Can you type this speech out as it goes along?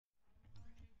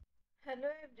Hello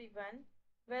everyone,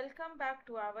 welcome back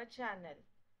to our channel.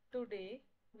 Today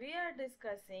we are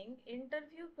discussing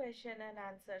interview question and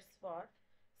answers for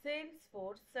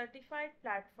Salesforce Certified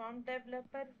Platform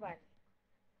Developer 1.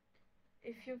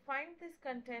 If you find this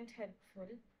content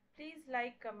helpful, please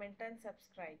like, comment and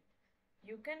subscribe.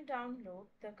 You can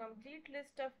download the complete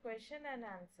list of question and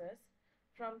answers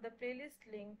from the playlist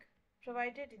link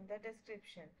provided in the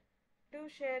description. Do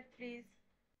share please.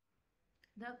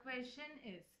 The question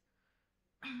is,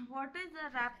 what is a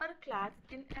wrapper class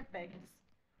in Apex?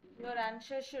 Your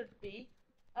answer should be,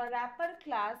 a wrapper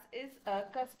class is a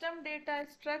custom data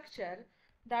structure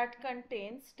that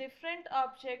contains different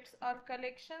objects or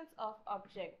collections of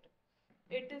objects.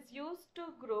 It is used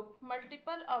to group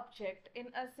multiple objects in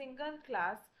a single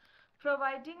class,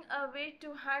 providing a way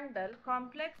to handle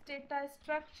complex data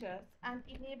structures and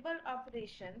enable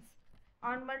operations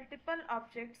on multiple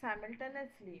objects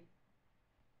simultaneously.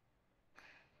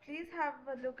 Please have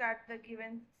a look at the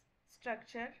given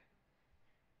structure.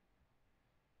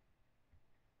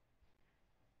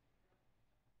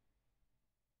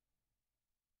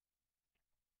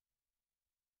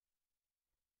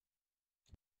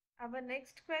 Our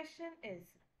next question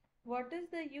is, what is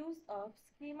the use of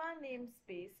schema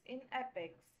namespace in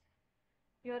Apex?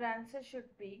 Your answer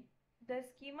should be, the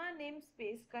schema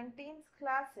namespace contains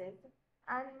classes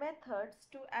and methods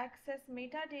to access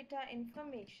metadata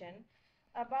information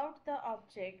about the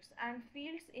objects and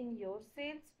fields in your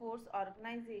Salesforce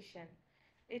organization.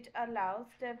 It allows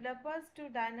developers to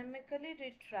dynamically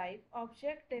retrieve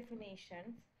object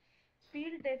definitions,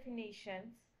 field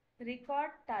definitions,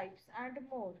 record types, and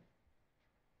more.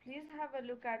 Please have a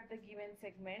look at the given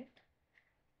segment.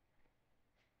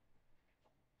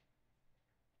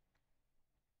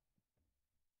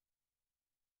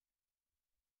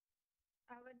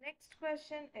 Our next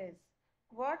question is,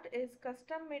 what is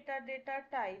custom metadata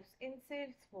types in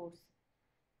Salesforce?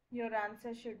 Your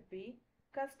answer should be,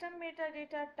 custom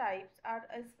metadata types are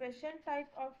a special type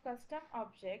of custom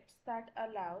objects that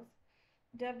allows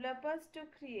developers to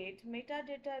create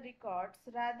metadata records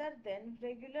rather than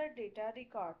regular data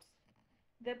records.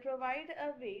 They provide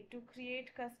a way to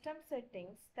create custom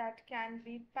settings that can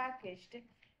be packaged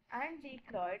and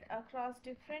deployed across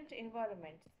different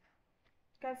environments.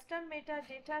 Custom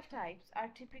metadata types are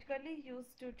typically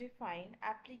used to define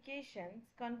applications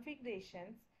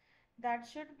configurations that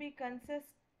should be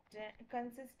consistent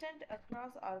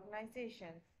across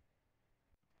organizations.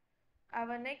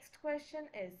 Our next question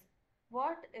is,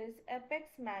 what is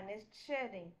Apex Managed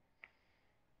Sharing?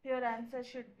 Your answer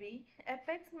should be,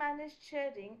 Apex Managed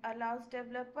Sharing allows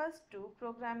developers to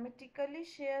programmatically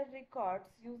share records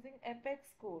using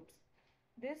Apex codes.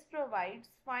 This provides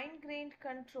fine-grained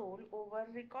control over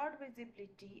record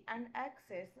visibility and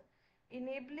access,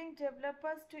 enabling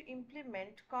developers to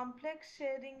implement complex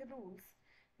sharing rules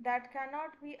that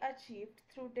cannot be achieved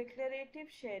through declarative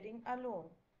sharing alone.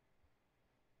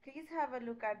 Please have a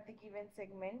look at the given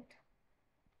segment.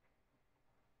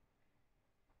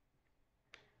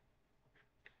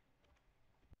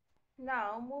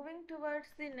 Now, moving towards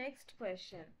the next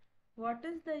question. What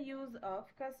is the use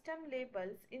of custom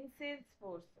labels in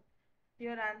Salesforce?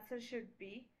 Your answer should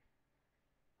be,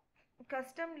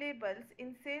 custom labels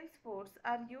in Salesforce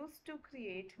are used to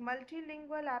create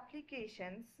multilingual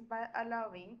applications by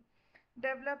allowing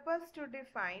developers to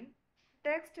define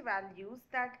text values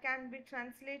that can be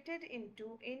translated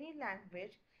into any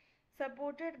language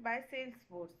supported by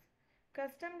Salesforce.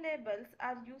 Custom labels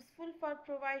are useful for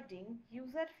providing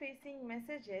user-facing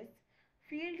messages,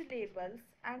 field labels,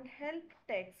 and help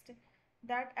text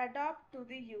that adapt to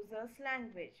the user's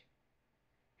language.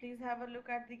 Please have a look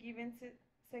at the given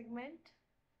segment.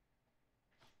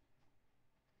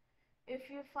 If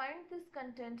you find this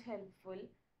content helpful,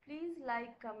 please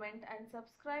like, comment, and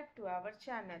subscribe to our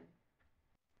channel.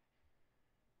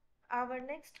 Our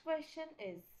next question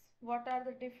is, what are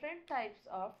the different types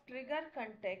of trigger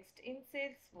context in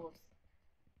Salesforce?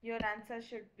 Your answer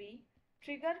should be,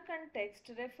 trigger context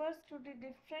refers to the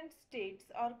different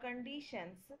states or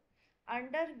conditions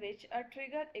under which a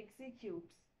trigger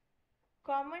executes.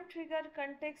 Common trigger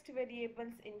context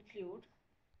variables include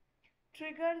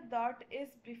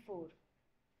trigger.isBefore,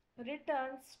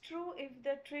 returns true if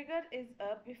the trigger is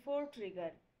a before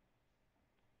trigger.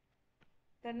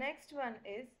 The next one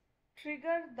is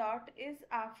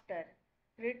trigger.isAfter,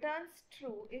 returns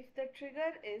true if the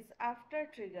trigger is after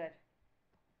trigger.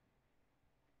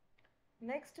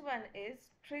 Next one is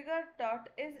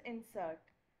trigger.isInsert,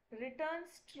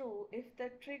 returns true if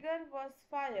the trigger was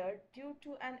fired due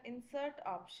to an insert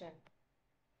option.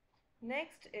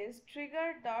 Next is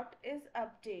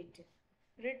trigger.isUpdate,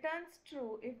 returns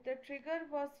true if the trigger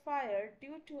was fired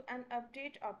due to an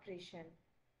update operation.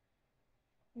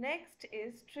 Next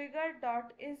is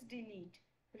trigger.isDelete,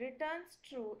 returns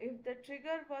true if the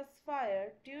trigger was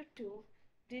fired due to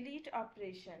delete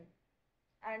operation.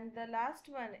 And the last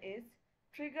one is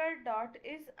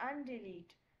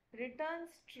trigger.isUndelete,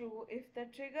 returns true if the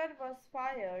trigger was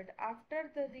fired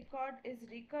after the record is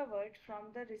recovered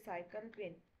from the recycle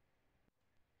bin.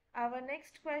 Our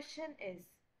next question is,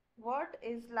 what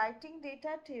is lighting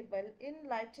data table in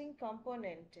lighting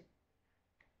component?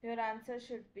 Your answer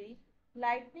should be,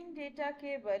 lightning data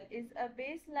cable is a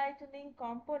base lightning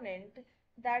component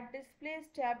that displays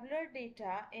tabular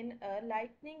data in a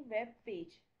lightning web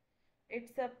page.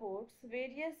 It supports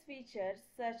various features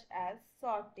such as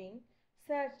sorting,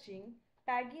 searching,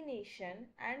 pagination,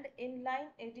 and inline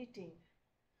editing.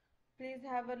 Please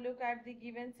have a look at the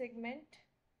given segment.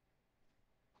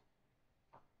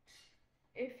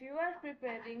 If you are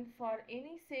preparing for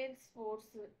any Salesforce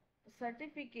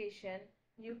certification,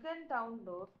 you can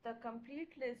download the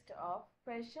complete list of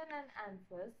question and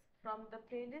answers from the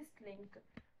playlist link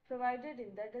provided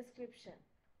in the description.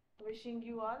 Wishing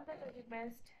you all the very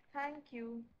best. Thank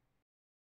you.